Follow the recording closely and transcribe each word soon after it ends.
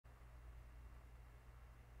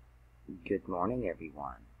Good morning,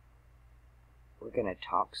 everyone. We're going to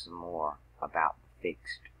talk some more about the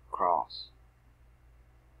fixed cross.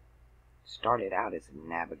 Started out as a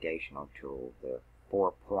navigational tool. The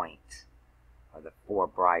 4 points are the 4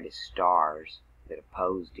 brightest stars that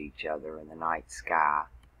opposed each other in the night sky.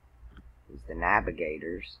 It was the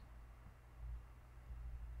navigators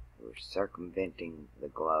who were circumventing the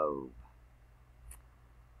globe.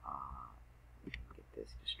 Get this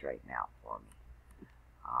to straighten out for me.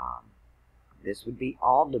 This would be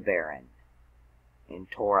Aldebaran in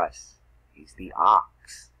Taurus. He's the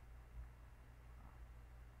ox.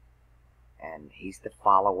 And he's the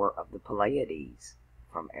follower of the Pleiades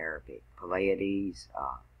from Arabic. Pleiades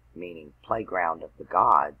meaning playground of the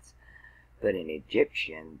gods. But in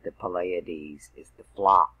Egyptian, the Pleiades is the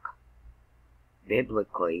flock.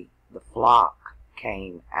 Biblically, the flock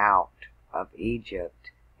came out of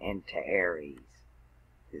Egypt into Aries.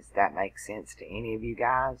 Does that make sense to any of you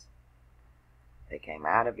guys? They came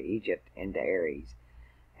out of Egypt into Aries.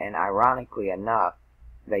 And ironically enough,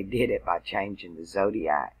 they did it by changing the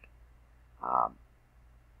zodiac.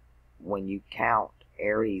 When you count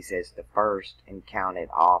Aries as the first and count it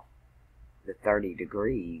off the 30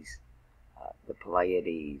 degrees, the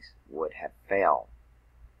Pleiades would have fell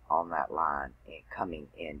on that line and coming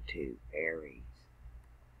into Aries.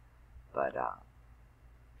 But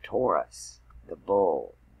Taurus, the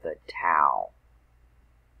bull, the Tau,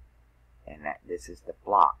 and this is the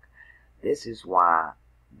flock. This is why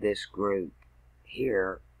this group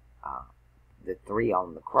here, the 3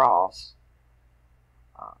 on the cross,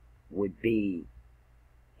 would be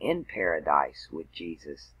in paradise with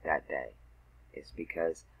Jesus that day. It's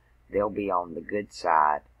because they'll be on the good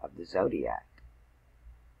side of the zodiac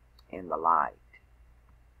in the light.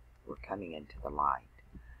 We're coming into the light.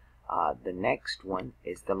 The next one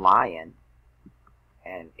is the lion,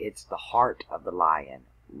 and it's the heart of the lion,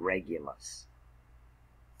 Regulus.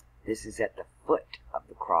 This is at the foot of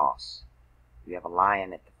the cross. You have a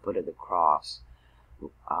lion at the foot of the cross.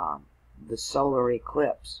 The solar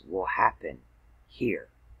eclipse will happen here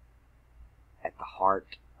at the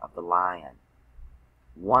heart of the lion.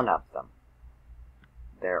 One of them.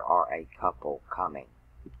 There are a couple coming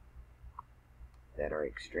that are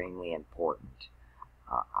extremely important.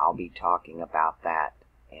 I'll be talking about that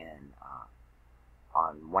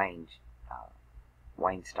on Wayne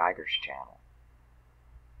Steiger's channel.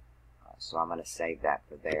 So I'm going to save that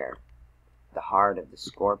for there. The heart of the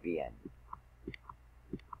scorpion.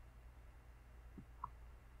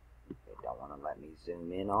 They don't want to let me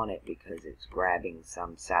zoom in on it because it's grabbing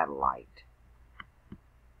some satellite.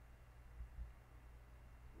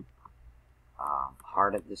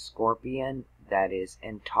 Heart of the scorpion, that is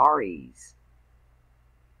Antares.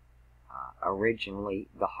 Originally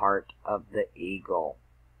the heart of the eagle.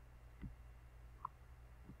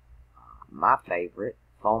 My favorite,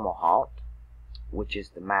 Fomalhaut, which is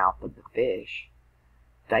the mouth of the fish.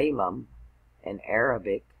 Thalem in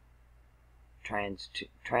Arabic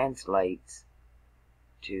translates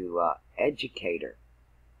to educator.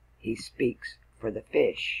 He speaks for the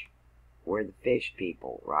fish. We're the fish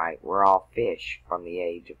people, right? We're all fish from the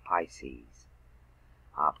age of Pisces.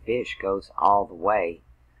 Fish goes all the way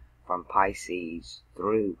from Pisces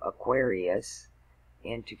through Aquarius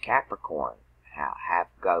into Capricorn. Half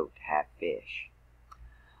goat, half fish.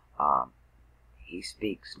 He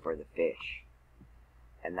speaks for the fish.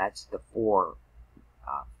 And that's the 4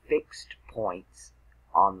 fixed points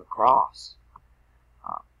on the cross.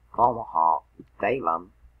 Fomalhaut,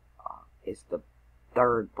 Thalem, is the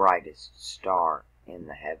 3rd brightest star in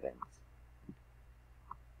the heavens.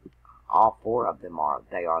 All 4 of them are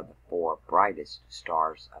the 4 brightest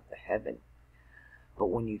stars of the heaven. But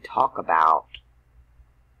when you talk about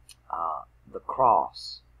the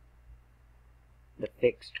cross, the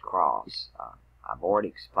fixed cross, I've already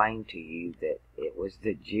explained to you that it was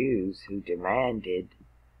the Jews who demanded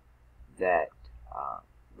that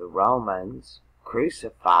the Romans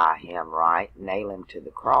crucify him, right? Nail him to the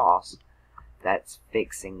cross. That's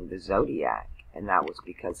fixing the zodiac, and that was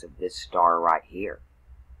because of this star right here.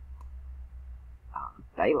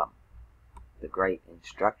 Thalem, the great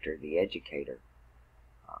instructor, the educator.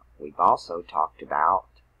 We've also talked about,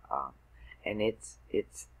 and it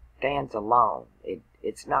stands alone.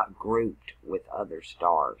 It's not grouped with other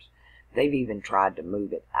stars. They've even tried to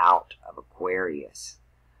move it out of Aquarius,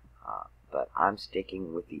 but I'm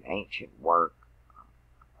sticking with the ancient work,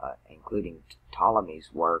 including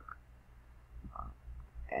Ptolemy's work,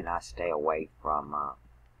 and I stay away from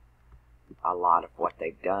a lot of what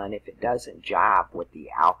they've done. If it doesn't jive with the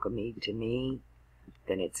alchemy to me,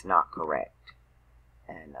 then it's not correct.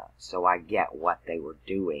 And so I get what they were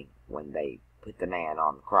doing when they put the man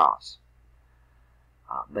on the cross.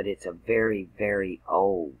 But it's a very, very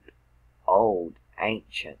old,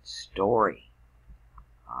 ancient story.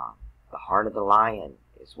 The heart of the lion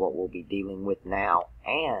is what we'll be dealing with now,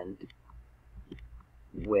 and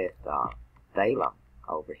with Balaam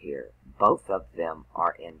over here. Both of them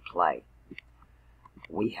are in play.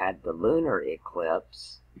 We had the lunar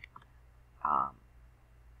eclipse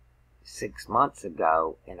 6 months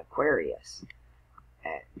ago in Aquarius,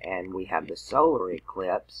 and we have the solar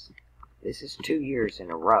eclipse. This is 2 years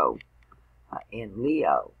in a row in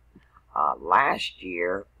Leo. Last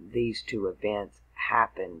year, these two events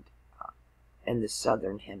happened in the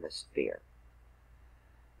southern hemisphere.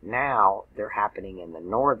 Now they're happening in the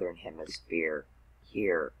northern hemisphere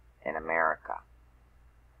here in America.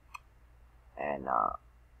 And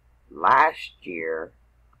last year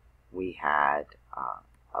we had,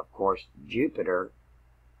 of course, Jupiter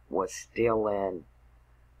was still in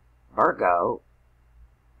Virgo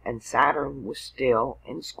and Saturn was still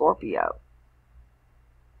in Scorpio.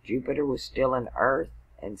 Jupiter was still in Earth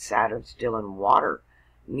and Saturn still in water.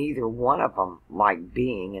 Neither one of them liked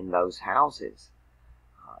being in those houses.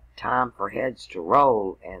 Time for heads to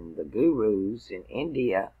roll, and the gurus in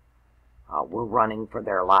India were running for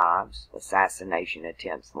their lives. Assassination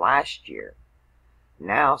attempts last year.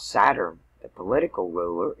 Now Saturn, the political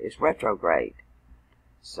ruler, is retrograde.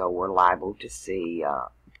 So we're liable to see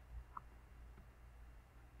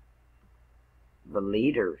the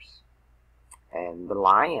leaders. And the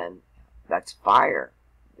lion, that's fire.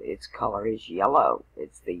 Its color is yellow.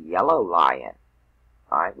 It's the yellow lion.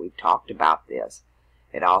 All right, we've talked about this.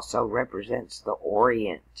 It also represents the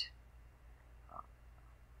Orient.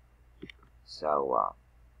 So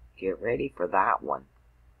get ready for that one.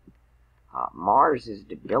 Mars is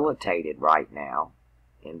debilitated right now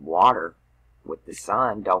in water with the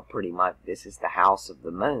sun. Don't pretty much, this is the house of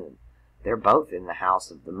the moon. They're both in the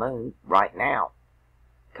house of the moon right now,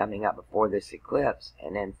 coming up before this eclipse.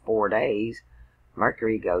 And in 4 days,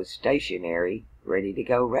 Mercury goes stationary, ready to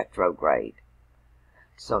go retrograde.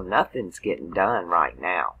 So nothing's getting done right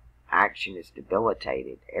now. Action is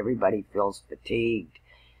debilitated. Everybody feels fatigued.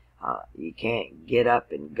 You can't get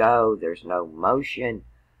up and go. There's no motion.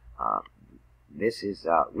 This is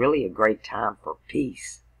really a great time for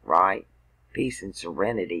peace, right? Peace and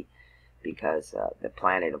serenity, because the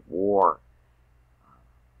planet of war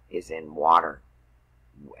is in water,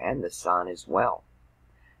 and the sun as well.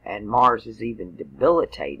 And Mars is even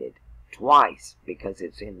debilitated twice because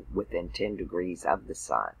it's within 10 degrees of the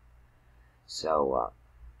sun. So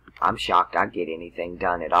I'm shocked I get anything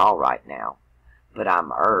done at all right now. But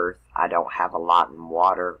I'm Earth. I don't have a lot in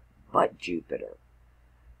water but Jupiter.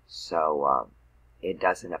 So it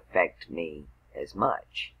doesn't affect me as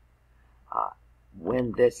much.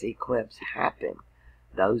 When this eclipse happened,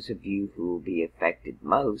 those of you who will be affected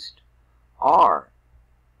most are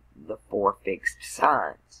the 4 fixed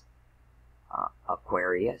signs.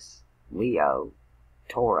 Aquarius, Leo,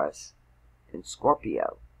 Taurus, and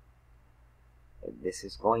Scorpio. This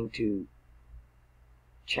is going to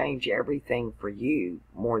change everything for you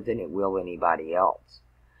more than it will anybody else.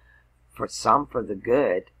 For some for the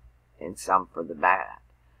good and some for the bad.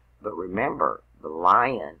 But remember, the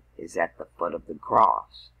lion is at the foot of the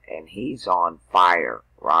cross and he's on fire,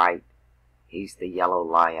 right? He's the yellow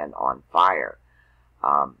lion on fire.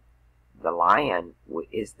 The lion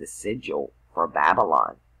is the sigil for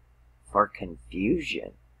Babylon, for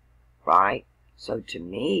confusion, right? So to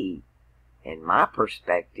me, in my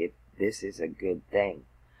perspective, this is a good thing.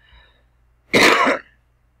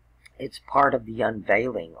 It's part of the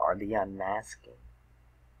unveiling or the unmasking.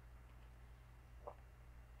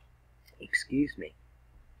 Excuse me.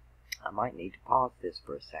 I might need to pause this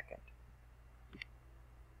for a second.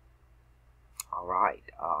 All right.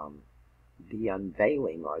 The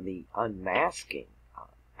unveiling or the unmasking,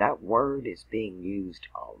 that word is being used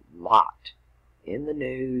a lot in the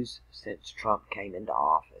news since Trump came into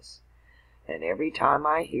office. And every time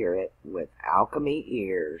I hear it with alchemy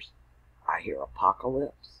ears, I hear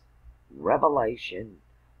apocalypse, revelation,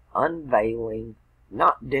 unveiling,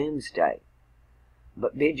 not doomsday.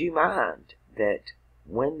 But bid you mind that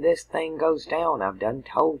when this thing goes down, I've done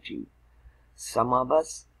told you, some of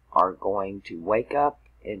us are going to wake up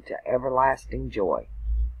into everlasting joy.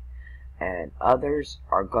 And others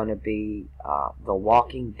are going to be the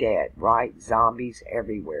walking dead, right? Zombies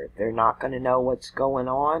everywhere. They're not going to know what's going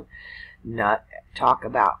on. Not talk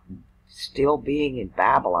about still being in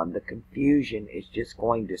Babylon. The confusion is just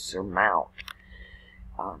going to surmount.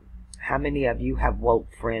 How many of you have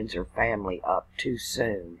woke friends or family up too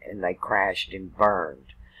soon and they crashed and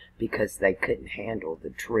burned because they couldn't handle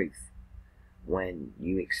the truth? when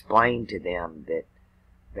you explain to them that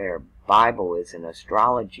their Bible is an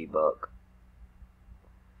astrology book,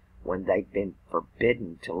 when they've been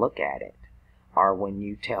forbidden to look at it, or when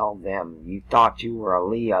you tell them you thought you were a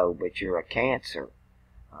Leo but you're a Cancer,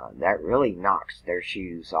 that really knocks their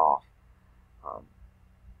shoes off.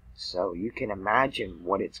 So you can imagine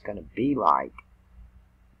what it's going to be like.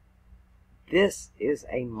 This is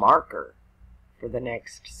a marker for the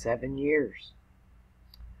next 7 years.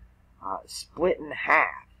 Split in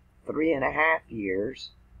half, 3.5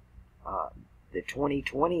 years, the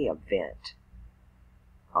 2020 event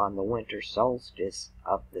on the winter solstice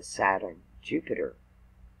of the Saturn-Jupiter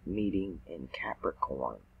meeting in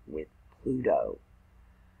Capricorn with Pluto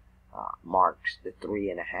marks the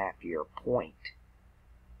 3.5-year point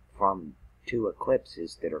from 2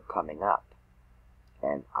 eclipses that are coming up.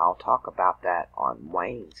 And I'll talk about that on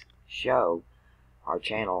Wayne's show, our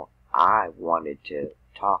channel. I wanted to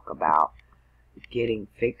talk about getting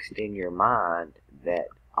fixed in your mind that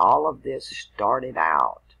all of this started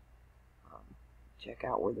out, check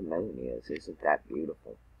out where the moon is, isn't that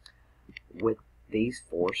beautiful, with these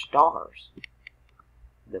 4 stars,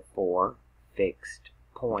 the 4 fixed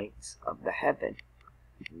points of the heaven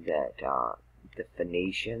that the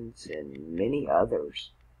Phoenicians and many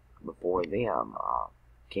others before them,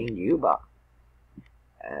 King Yuba,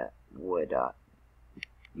 would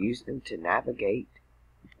use them to navigate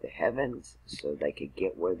the heavens so they could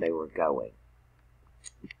get where they were going.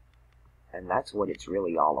 And that's what it's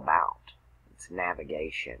really all about. It's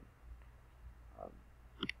navigation.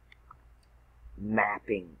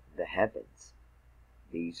 Mapping the heavens.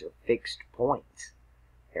 These are fixed points.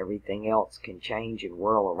 Everything else can change and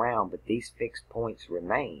whirl around, but these fixed points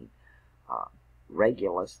remain.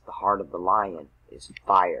 Regulus, the heart of the lion, is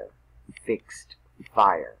fire, fixed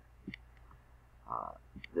fire.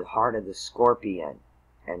 The heart of the scorpion,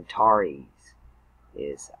 Antares,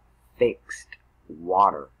 is fixed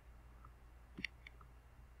water.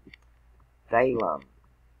 Thalum,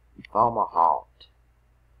 Fomalhaut,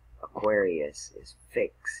 Aquarius, is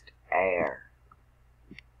fixed air.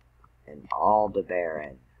 And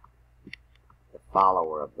Aldebaran, the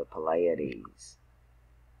follower of the Pleiades,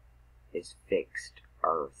 is fixed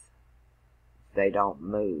earth. They don't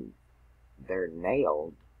move. They're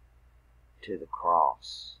nailed to the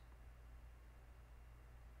cross.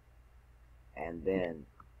 And then,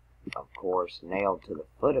 of course, nailed to the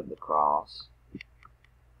foot of the cross,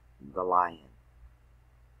 the lion.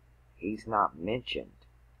 He's not mentioned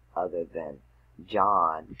other than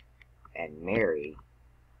John and Mary,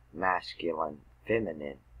 masculine,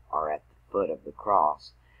 feminine, are at the foot of the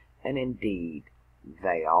cross. And indeed,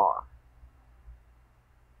 they are.